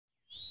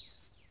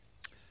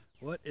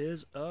What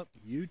is up,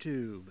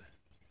 YouTube?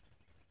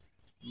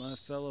 My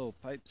fellow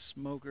pipe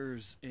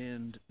smokers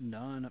and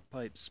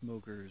non-pipe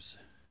smokers.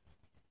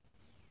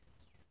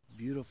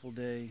 Beautiful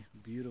day,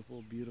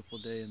 beautiful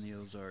day in the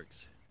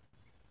Ozarks.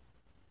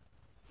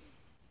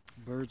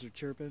 Birds are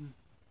chirping,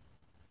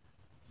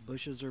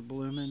 bushes are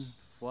blooming,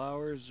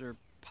 flowers are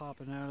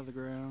popping out of the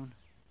ground,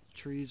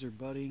 trees are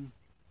budding.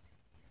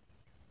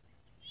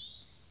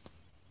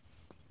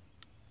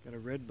 Got a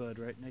red bud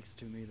right next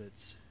to me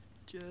that's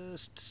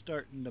just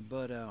starting to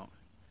bud out.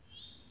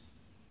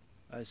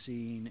 I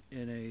seen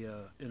in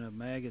a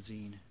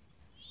magazine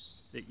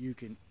that you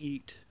can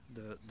eat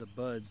the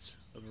buds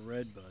of a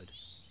red bud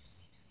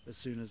as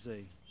soon as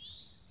they,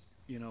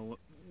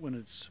 when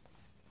it's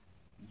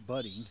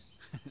budding.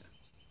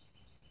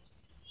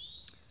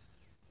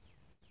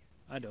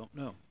 I don't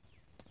know.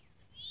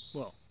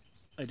 Well,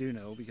 I do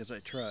know because I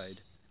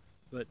tried,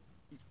 but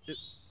it,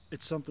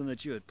 it's something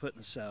that you would put in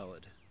a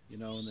salad,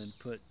 and then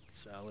put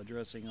salad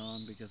dressing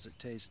on because it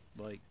tastes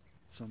like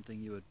something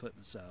you would put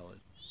in a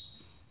salad.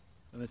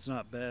 And it's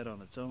not bad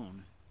on its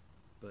own,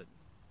 but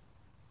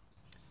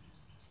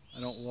I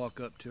don't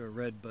walk up to a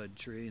red bud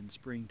tree in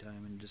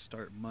springtime and just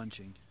start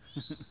munching.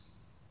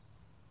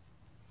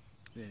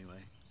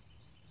 Anyway,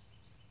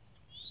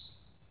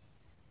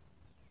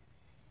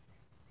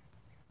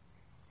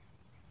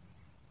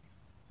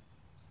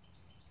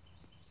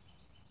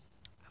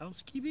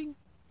 housekeeping?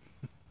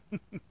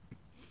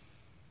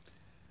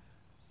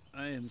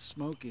 I am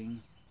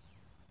smoking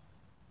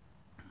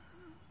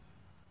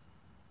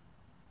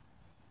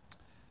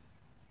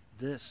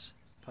this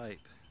pipe.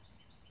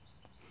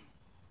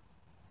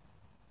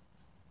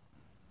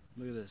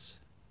 Look at this.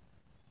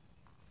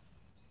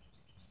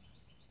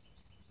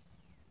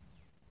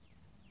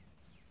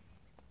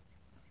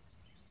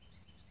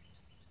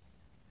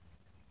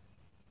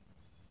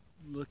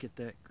 Look at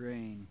that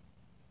grain.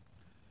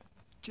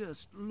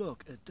 Just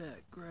look at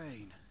that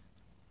grain.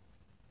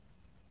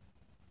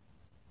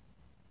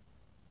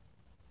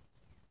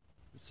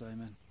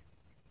 Simon.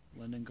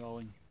 London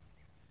calling.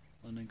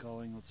 London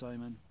calling with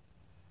Simon.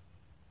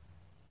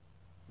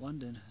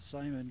 London,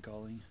 Simon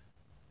calling.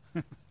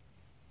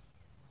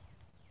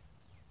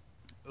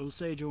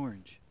 Osage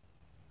Orange.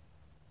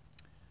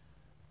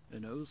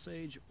 An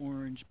Osage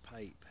Orange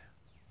pipe.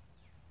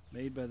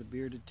 Made by the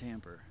bearded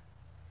tamper.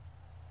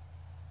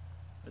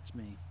 That's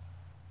me.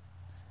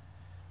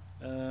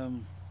 Out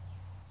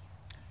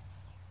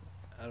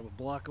of a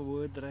block of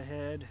wood that I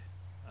had,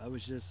 I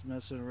was just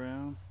messing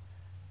around.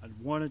 I'd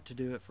wanted to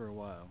do it for a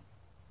while.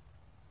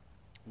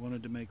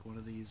 Wanted to make one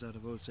of these out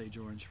of Osage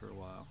Orange for a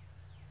while.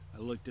 I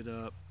looked it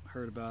up,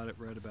 heard about it,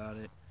 read about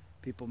it.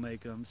 People make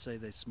them, say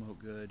they smoke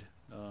good.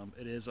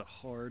 It is a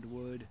hard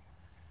wood,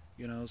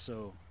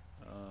 so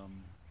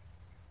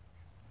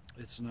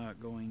it's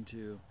not going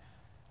to.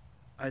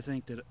 I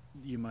think that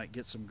you might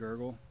get some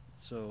gurgle,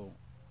 so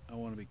I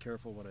want to be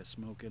careful what I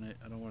smoke in it.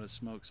 I don't want to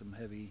smoke some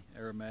heavy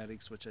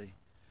aromatics, which I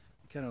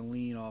kind of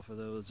lean off of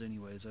those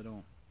anyways. I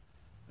don't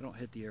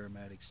hit the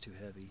aromatics too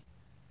heavy.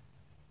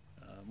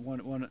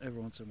 One every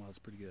once in a while it's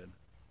pretty good.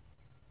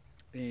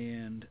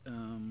 And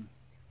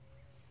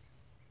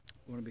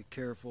want to be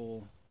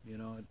careful.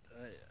 I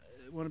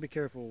want to be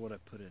careful what I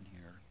put in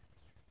here.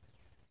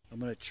 I'm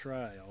gonna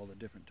try all the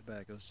different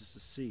tobaccos just to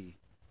see,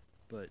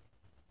 but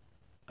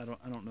I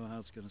don't know how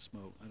it's gonna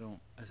smoke.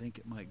 I think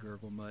it might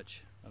gurgle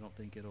much. I don't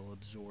think it'll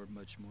absorb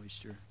much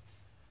moisture.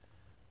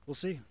 We'll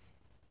see.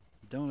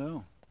 Don't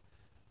know.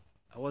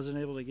 I wasn't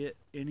able to get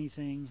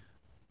anything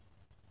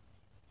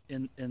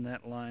in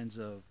that lines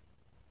of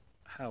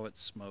how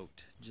it's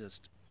smoked.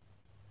 Just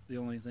the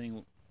only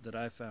thing that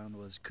I found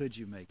was, could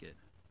you make it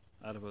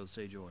out of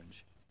Osage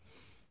Orange?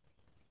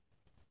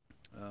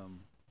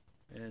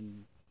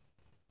 And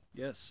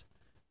yes,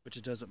 which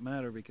it doesn't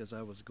matter because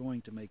I was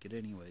going to make it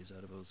anyways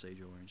out of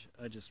Osage Orange.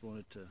 I just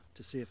wanted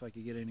to see if I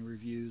could get any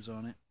reviews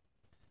on it,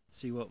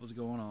 see what was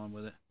going on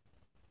with it.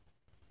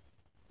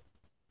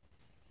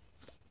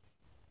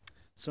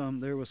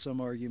 There was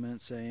some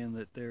argument saying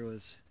that there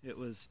was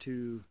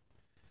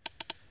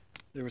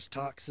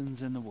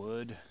toxins in the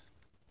wood.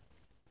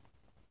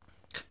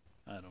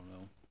 I don't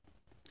know.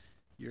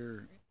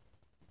 You're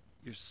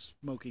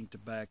smoking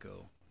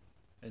tobacco,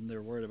 and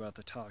they're worried about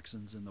the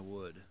toxins in the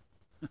wood.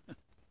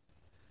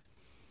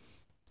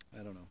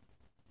 I don't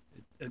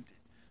know.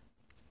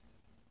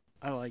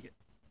 I like it.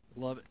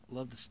 Love it.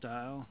 Love the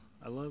style.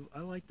 I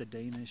like the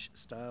Danish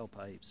style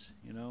pipes.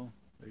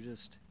 They're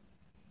just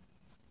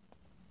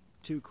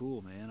too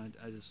cool, man.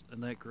 I just,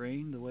 and that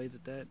grain, the way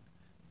that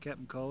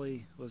Captain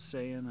Colley was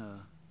saying,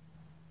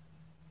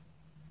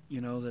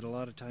 that a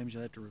lot of times you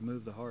have to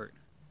remove the heart,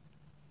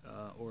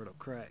 or it'll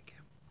crack.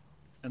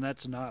 And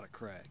that's not a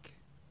crack,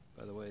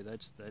 by the way.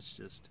 That's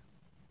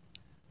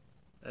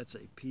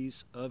a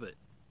piece of it.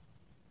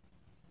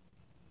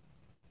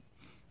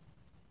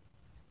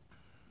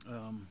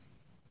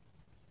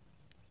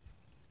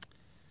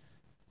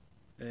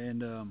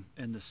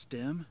 And the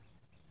stem.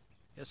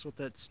 Guess what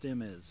that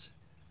stem is?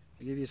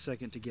 I'll give you a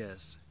second to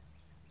guess.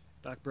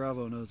 Doc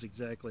Bravo knows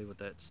exactly what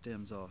that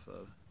stem's off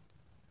of.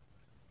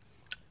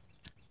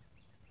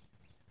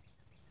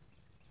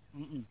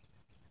 Mm-mm.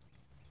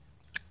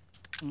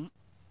 Mm.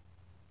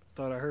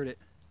 Thought I heard it.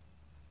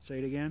 Say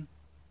it again.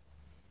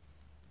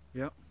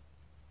 Yep.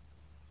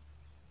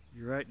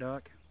 You're right,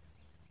 Doc.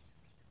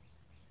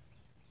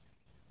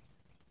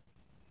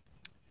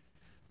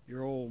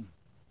 Your old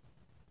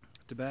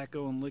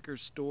tobacco and liquor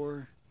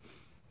store,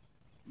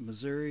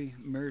 Missouri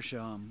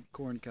Meerschaum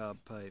corncob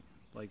pipe.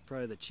 Like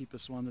probably the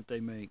cheapest one that they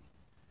make.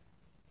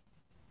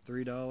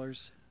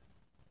 $3.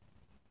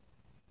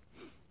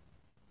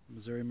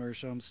 Missouri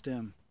Meerschaum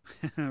stem.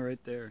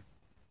 Right there.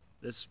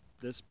 This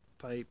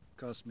pipe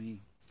cost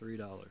me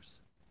 $3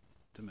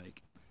 to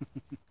make.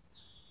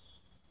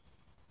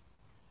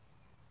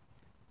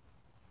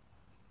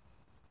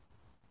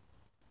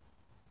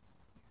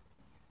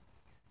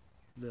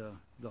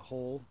 The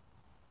hole.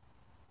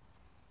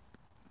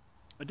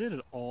 I did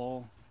it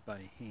all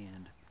by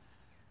hand.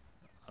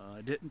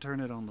 I didn't turn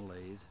it on the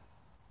lathe.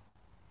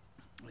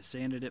 I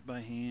sanded it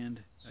by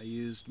hand. I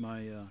used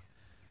my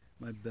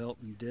belt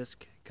and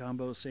disc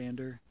combo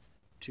sander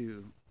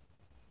to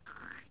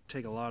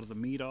take a lot of the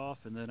meat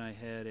off, and then I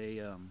had I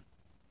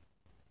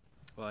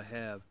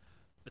have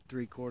a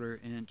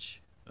 3/4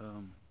 inch.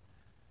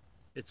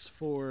 It's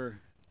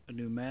for a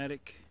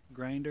pneumatic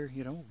grinder,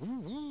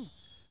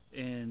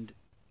 and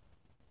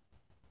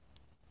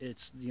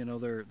it's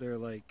they're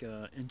like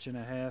inch and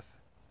a half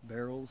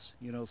barrels,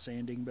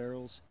 sanding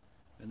barrels,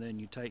 and then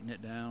you tighten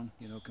it down,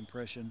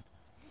 compression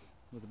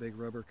with a big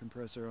rubber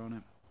compressor on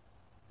it.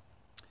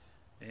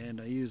 And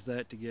I used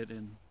that to get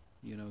in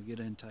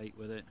tight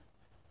with it.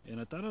 And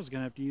I thought I was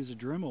gonna have to use a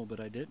Dremel, but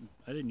I didn't.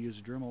 I didn't use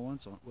a Dremel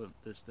once with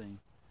this thing.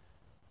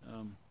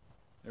 Um,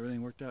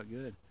 Everything worked out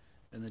good.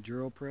 And the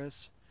drill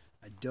press,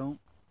 I don't.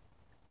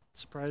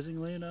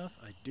 Surprisingly enough,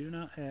 I do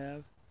not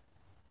have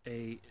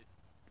a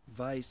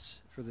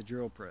vise for the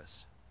drill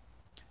press.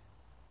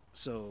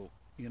 So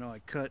I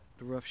cut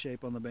the rough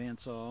shape on the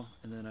bandsaw,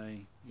 and then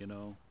I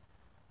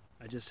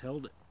just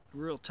held it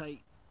real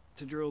tight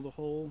to drill the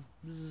hole,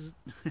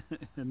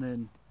 and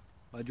then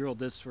I drilled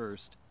this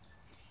first,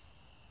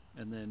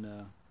 and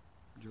then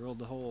drilled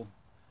the hole.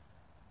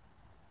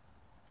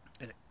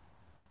 And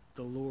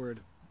the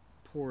Lord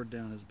poured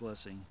down His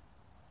blessing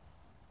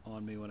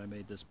on me when I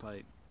made this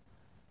pipe.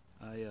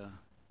 I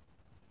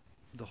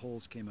The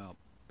holes came out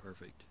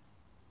perfect.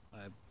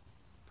 I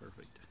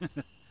Perfect.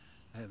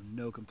 I have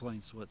no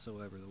complaints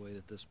whatsoever the way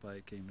that this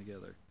pipe came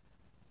together.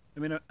 I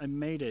mean, I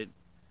made it,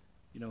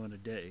 in a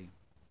day.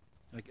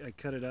 I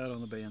cut it out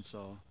on the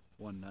bandsaw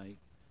one night,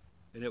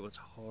 and it was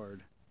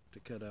hard to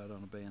cut out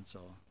on a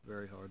bandsaw.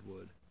 Very hard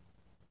wood.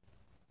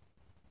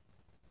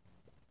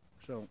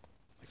 So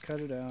I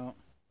cut it out,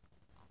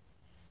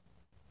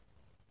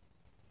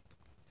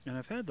 and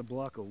I've had the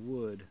block of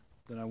wood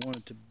that I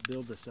wanted to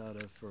build this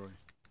out of for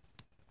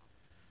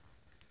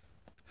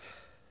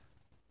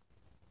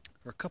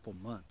a couple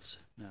months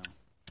now.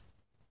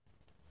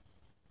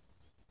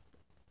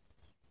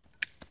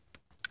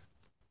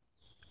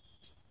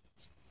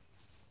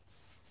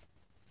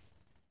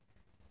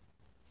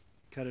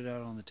 Cut it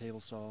out on the table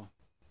saw,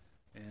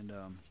 and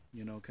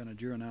kind of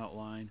drew an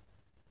outline.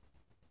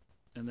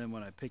 And then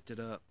when I picked it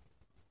up,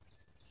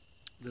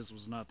 this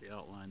was not the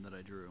outline that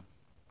I drew.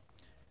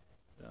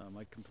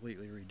 I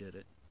completely redid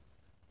it.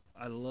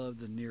 I love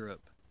the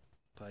Nerup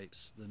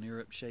pipes, the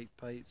Nerup shaped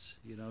pipes.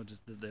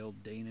 Just the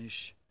old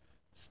Danish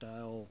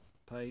style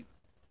pipe.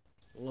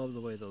 Love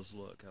the way those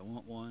look. I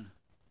want one,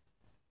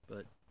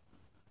 but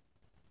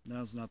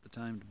now's not the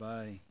time to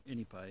buy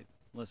any pipe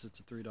unless it's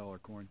a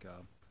 $3 corn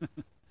cob.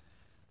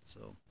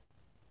 So,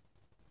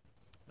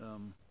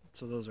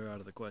 so those are out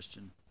of the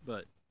question.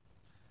 But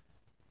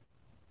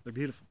they're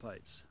beautiful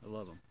pipes. I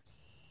love them.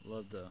 I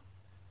love the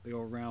big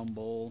old round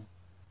bowl,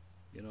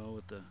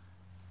 with the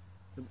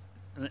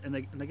and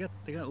they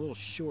got little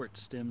short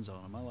stems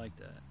on them. I like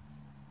that.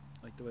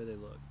 I like the way they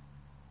look.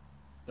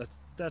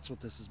 That's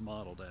what this is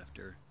modeled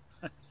after.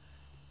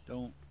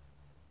 don't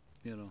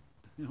you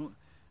know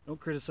don't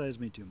criticize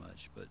me too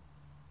much, but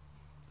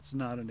it's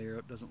not an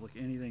Nerup. Doesn't look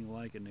anything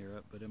like a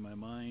Nerup, but in my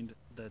mind,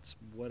 that's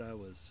what I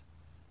was.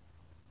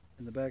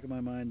 In the back of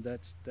my mind,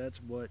 that's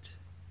what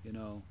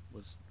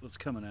was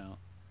coming out,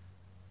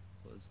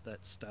 was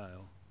that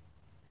style.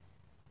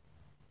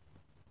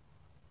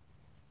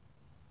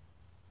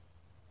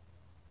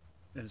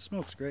 And it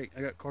smokes great.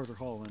 I got Carter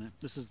Hall in it.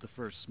 This is the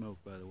first smoke,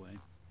 by the way.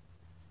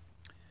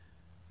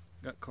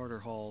 Got Carter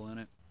Hall in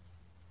it,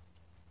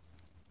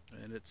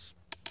 and it's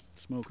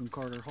smoking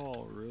Carter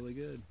Hall really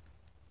good,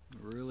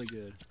 really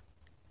good.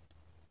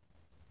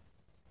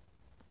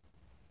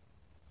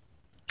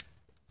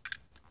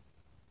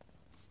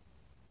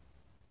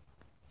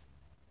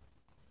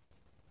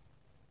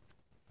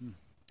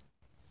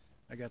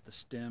 I got the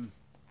stem.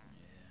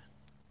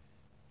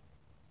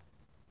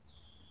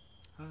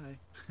 Yeah. Hi.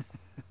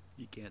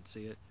 You can't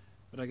see it,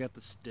 but I got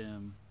the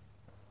stem.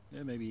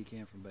 Yeah, maybe you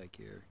can from back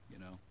here.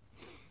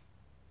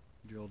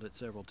 Drilled it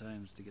several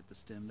times to get the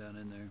stem down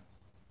in there.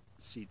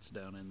 The seats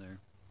down in there.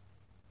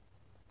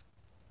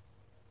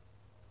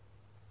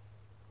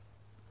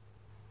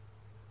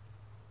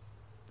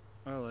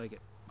 I like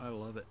it. I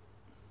love it.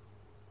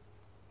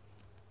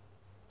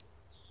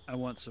 I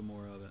want some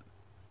more of it.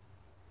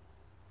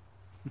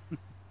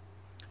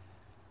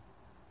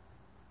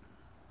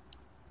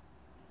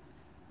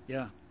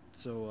 Yeah,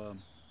 so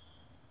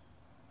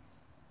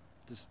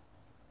just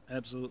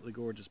absolutely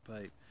gorgeous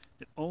pipe.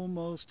 It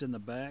almost in the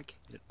back,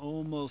 it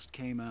almost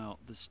came out.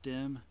 The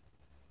stem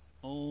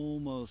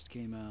almost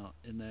came out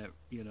in that,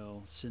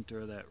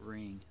 center of that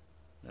ring,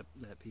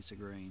 that piece of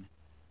grain.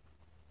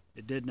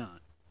 It did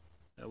not.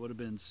 That would have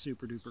been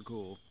super duper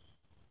cool.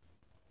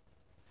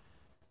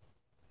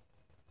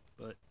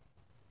 But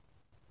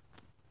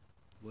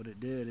what it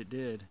did, it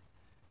did.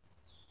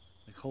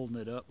 Like holding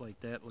it up like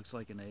that looks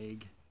like an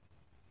egg.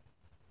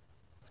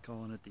 It's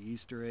calling it the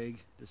Easter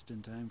egg, just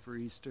in time for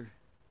Easter.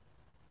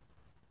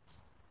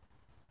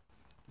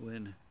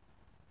 When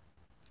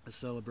a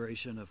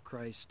celebration of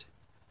Christ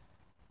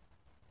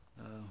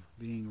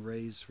being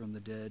raised from the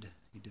dead,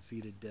 he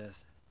defeated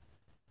death.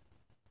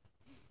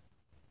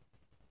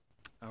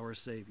 Our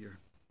Savior.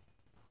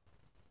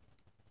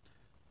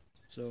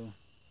 So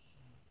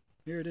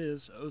here it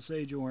is,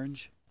 Osage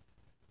Orange,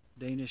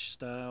 Danish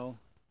style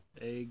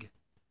egg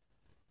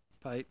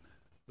pipe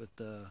with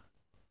the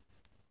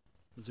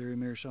Missouri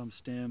Meerschaum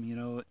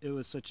stem. It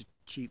was such a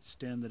cheap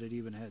stem that it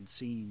even had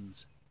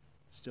seams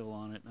still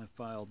on it, and I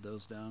filed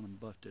those down and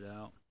buffed it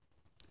out.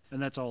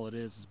 And that's all it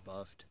is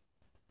buffed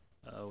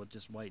with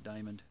just white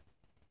diamond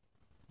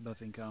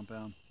buffing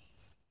compound.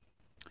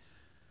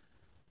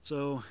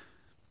 So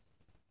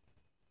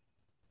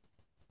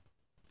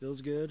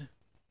feels good,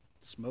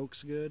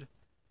 smokes good.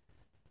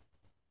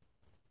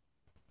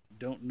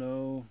 Don't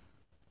know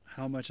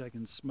how much I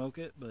can smoke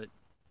it, but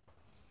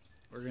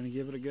we're gonna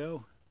give it a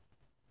go,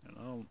 and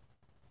I'll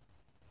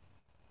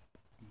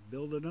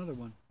build another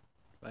one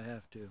if I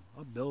have to.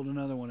 I'll build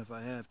another one if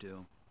I have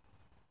to.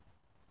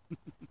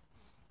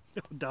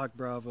 Doc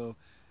Bravo,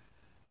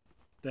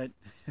 that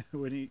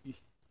when he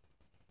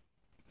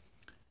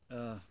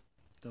the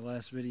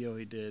last video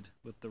he did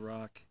with The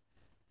Rock,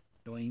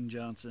 Dwayne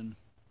Johnson,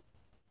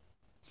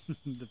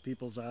 the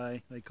people's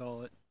eye they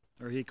call it,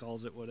 or he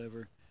calls it,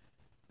 whatever.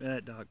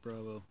 That Doc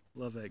Bravo,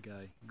 love that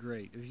guy,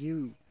 great. If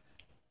you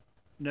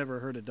never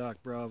heard of Doc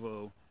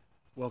Bravo,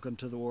 welcome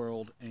to the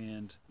world,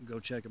 and go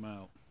check him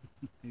out.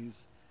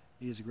 he's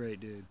a great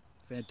dude,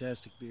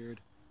 fantastic beard,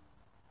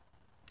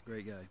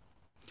 great guy.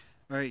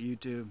 All right,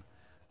 YouTube,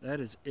 that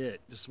is it.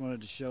 Just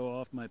wanted to show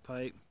off my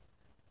pipe.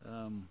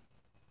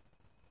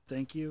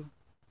 Thank you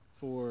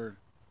for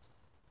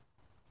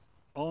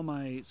all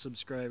my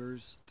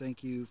subscribers.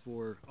 Thank you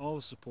for all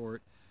the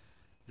support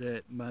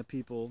that my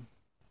people,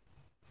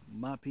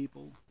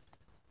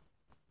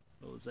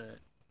 what was that?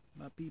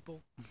 My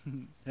people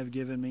have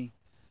given me.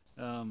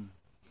 And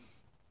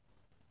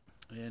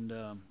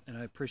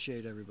I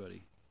appreciate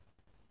everybody.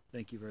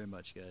 Thank you very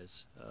much,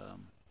 guys.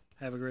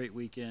 Have a great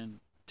weekend.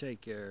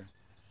 Take care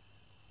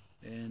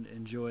and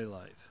enjoy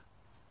life.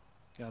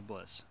 God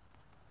bless.